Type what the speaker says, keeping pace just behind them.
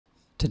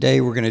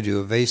Today we're going to do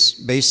a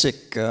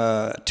basic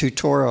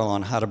tutorial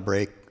on how to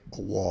break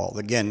a wall.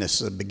 Again, this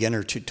is a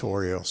beginner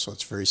tutorial, so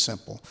it's very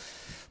simple.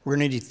 We're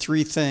going to need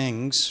three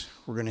things.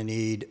 We're going to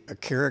need a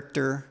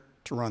character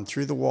to run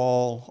through the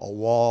wall, a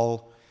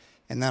wall,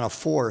 and then a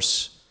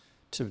force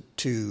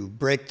to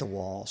break the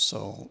wall.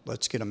 So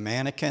let's get a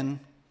mannequin,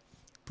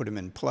 put him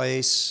in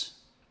place,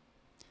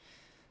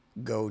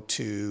 go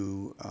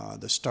to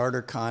the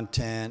starter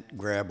content,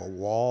 grab a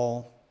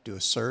wall, do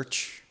a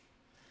search.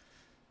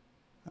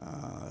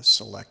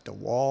 Select a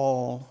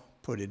wall,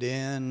 put it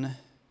in,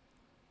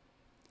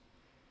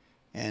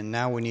 and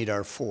now we need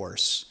our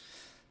force.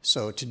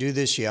 So to do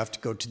this, you have to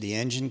go to the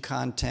engine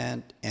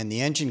content, and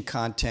the engine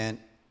content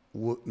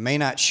may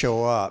not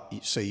show up,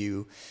 so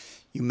you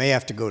may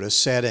have to go to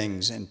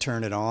settings and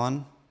turn it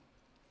on.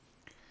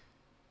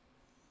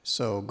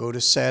 So go to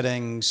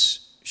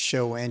settings,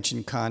 show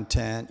engine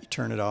content, you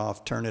turn it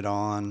off, turn it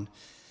on.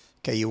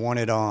 Okay, you want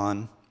it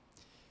on,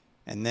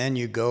 and then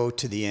you go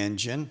to the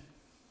engine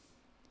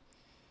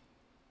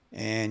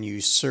and you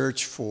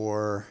search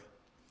for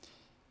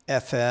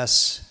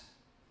FS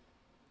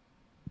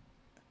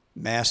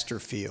master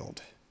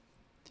field,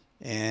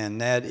 and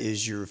that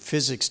is your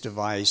physics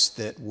device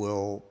that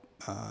will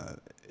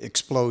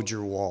explode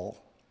your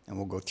wall, and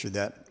we'll go through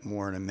that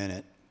more in a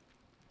minute.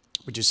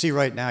 But you see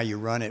right now, you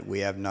run it, we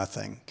have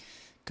nothing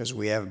because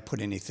we haven't put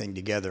anything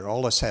together.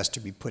 All this has to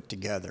be put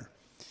together.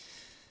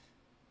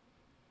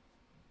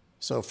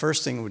 So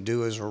first thing we'll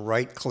do is we'll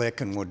right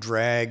click and we'll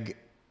drag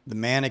the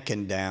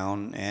mannequin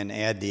down and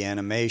add the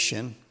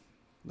animation.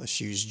 Let's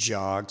use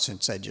jog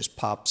since that just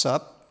pops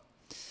up.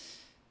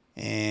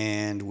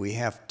 And we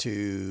have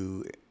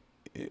to,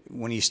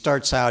 when he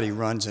starts out, he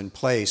runs in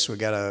place. We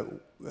got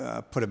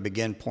to put a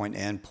begin point,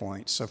 end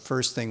point. So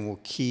first thing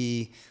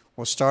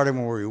we'll start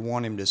him where we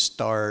want him to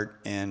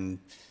start and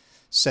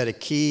set a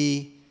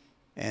key,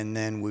 and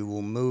then we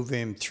will move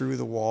him through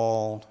the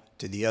wall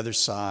to the other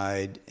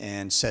side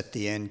and set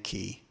the end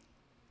key.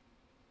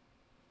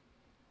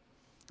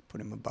 Put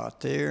him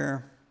about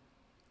there.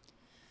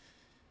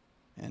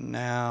 And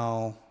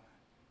now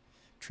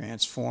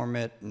transform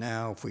it.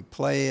 Now if we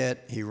play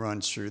it, he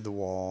runs through the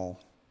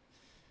wall.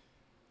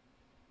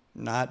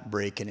 Not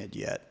breaking it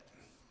yet.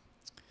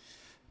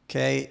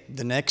 Okay,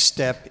 the next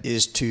step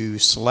is to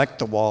select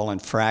the wall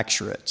and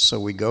fracture it. So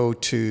we go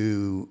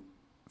to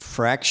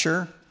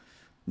Fracture,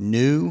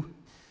 New,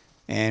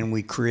 and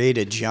we create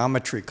a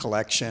geometry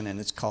collection,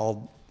 and it's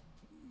called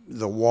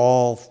the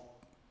Wall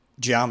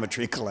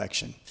Geometry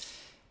Collection.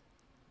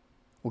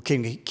 We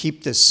can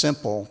keep this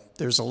simple.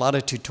 There's a lot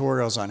of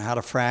tutorials on how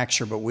to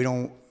fracture, but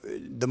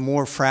the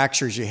more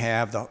fractures you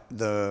have,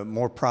 the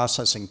more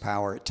processing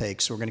power it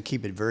takes. So we're going to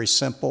keep it very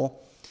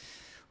simple.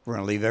 We're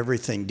going to leave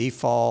everything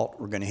default.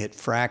 We're going to hit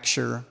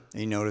fracture.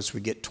 And you notice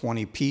we get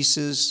 20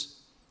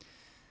 pieces.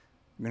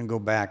 I'm going to go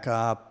back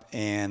up,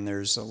 and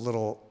there's a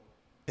little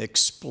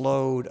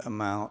explode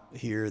amount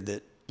here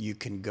that you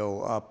can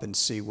go up and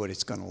see what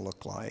it's going to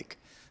look like.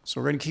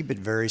 So we're going to keep it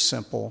very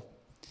simple.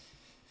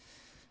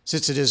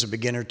 Since it is a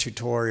beginner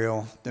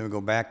tutorial, then we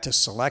go back to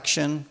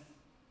selection.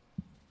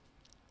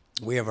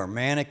 We have our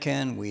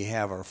mannequin, we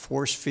have our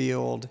force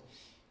field,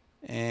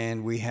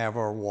 and we have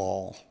our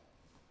wall.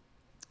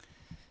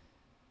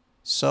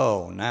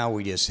 So now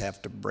we just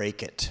have to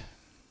break it.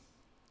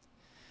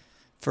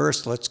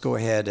 First, let's go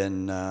ahead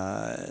and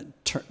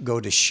go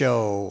to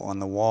show on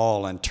the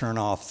wall and turn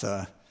off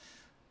the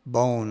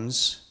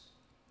bones,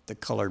 the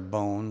colored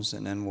bones,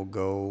 and then we'll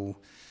go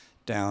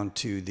down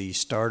to the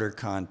starter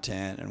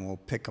content and we'll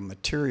pick a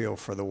material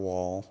for the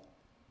wall.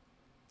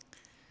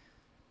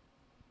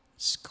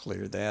 Let's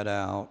clear that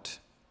out.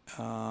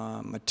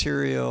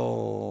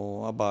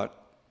 Material, about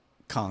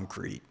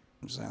concrete.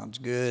 Sounds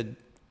good.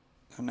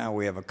 And now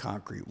we have a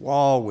concrete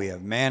wall, we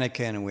have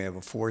mannequin, and we have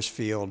a force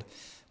field,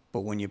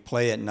 but when you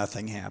play it,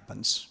 nothing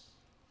happens.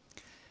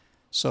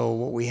 So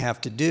what we have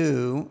to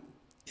do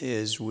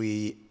is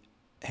we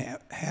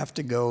have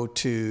to go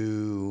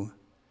to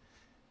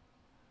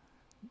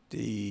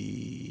the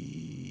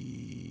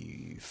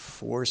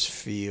force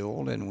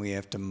field, and we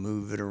have to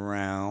move it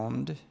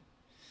around,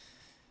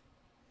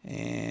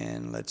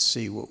 and let's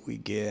see what we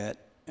get.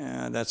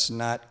 That's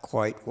not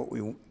quite what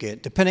we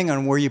get. Depending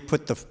on where you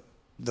put the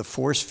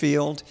force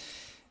field,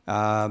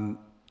 the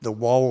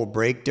wall will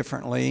break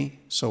differently.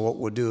 So what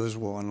we'll do is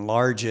we'll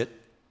enlarge it.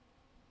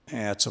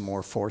 That's a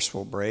more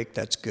forceful break.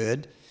 That's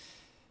good.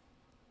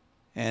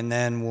 And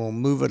then we'll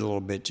move it a little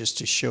bit just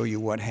to show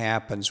you what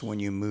happens when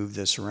you move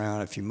this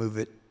around. If you move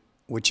it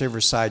whichever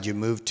side you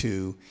move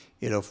to,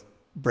 it'll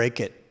break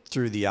it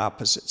through the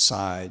opposite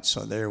side.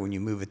 So there, when you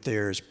move it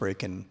there, it's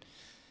breaking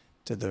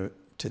to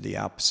the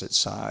opposite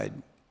side.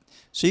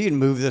 So you can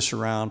move this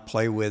around,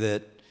 play with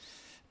it,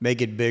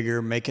 make it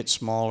bigger, make it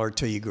smaller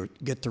till you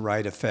get the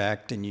right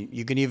effect. And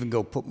you can even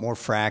go put more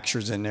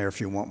fractures in there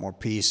if you want more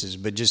pieces,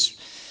 but just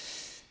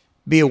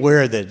be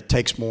aware that it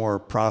takes more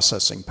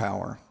processing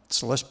power.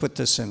 So let's put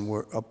this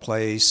in a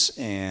place,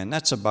 and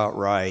that's about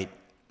right.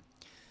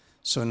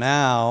 So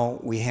now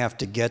we have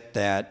to get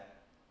that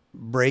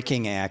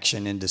breaking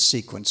action into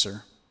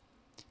sequencer.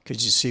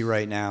 because you see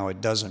right now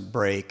it doesn't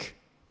break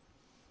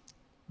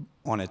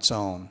on its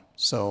own.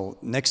 So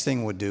next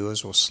thing we'll do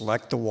is we'll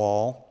select the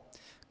wall,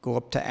 go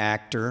up to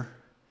Actor,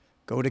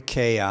 go to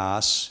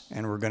Chaos,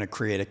 and we're going to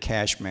create a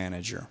cache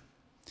manager.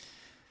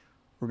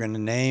 We're going to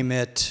name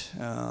it,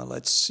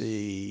 let's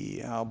see,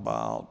 how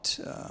about,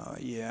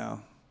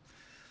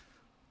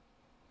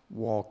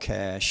 wall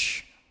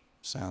cache.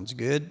 Sounds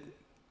good.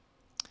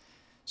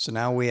 So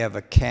now we have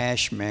a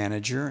cache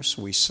manager,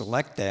 so we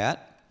select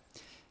that,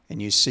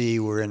 and you see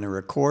we're in the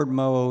record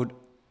mode,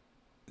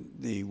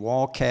 the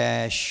wall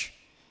cache,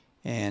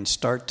 and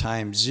start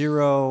time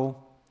 0.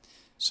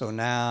 So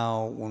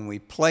now when we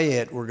play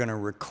it, we're going to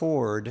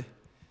record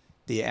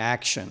the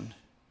action.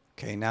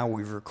 Okay, now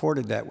we've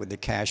recorded that with the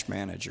cache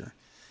manager.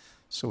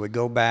 So we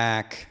go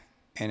back,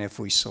 and if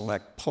we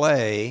select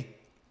play,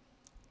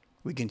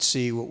 we can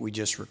see what we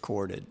just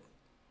recorded.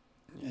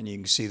 And you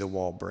can see the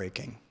wall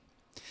breaking.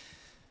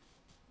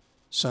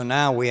 So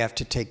now we have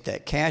to take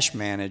that cache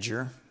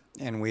manager,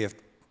 and we have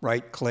to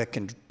right-click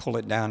and pull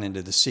it down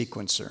into the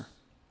sequencer.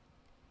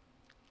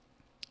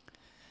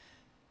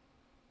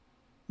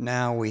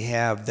 Now we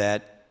have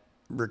that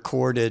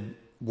recorded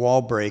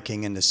wall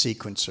breaking in the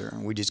sequencer,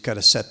 and we just got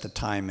to set the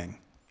timing.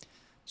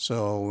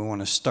 So we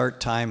want a start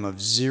time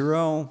of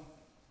 0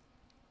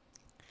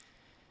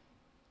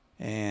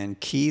 and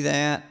key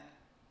that,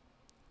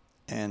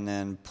 and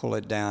then pull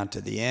it down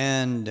to the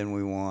end, and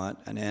we want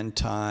an end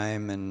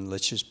time, and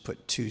let's just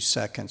put 2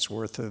 seconds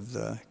worth of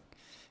the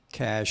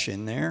cache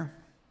in there.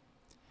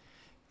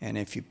 And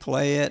if you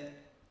play it,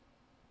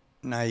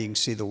 now you can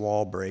see the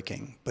wall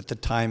breaking, but the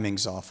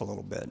timing's off a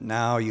little bit.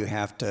 Now you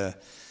have to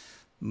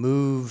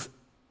move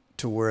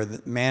to where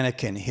the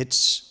mannequin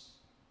hits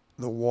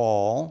the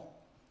wall,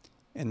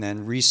 and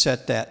then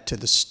reset that to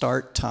the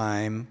start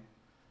time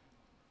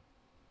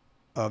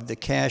of the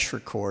cache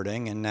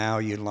recording, and now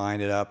you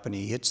line it up and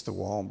he hits the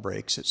wall and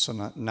breaks it.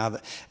 So now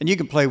that, and you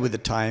can play with the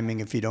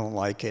timing if you don't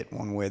like it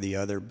one way or the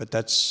other, but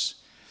that's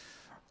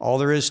all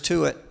there is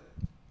to it.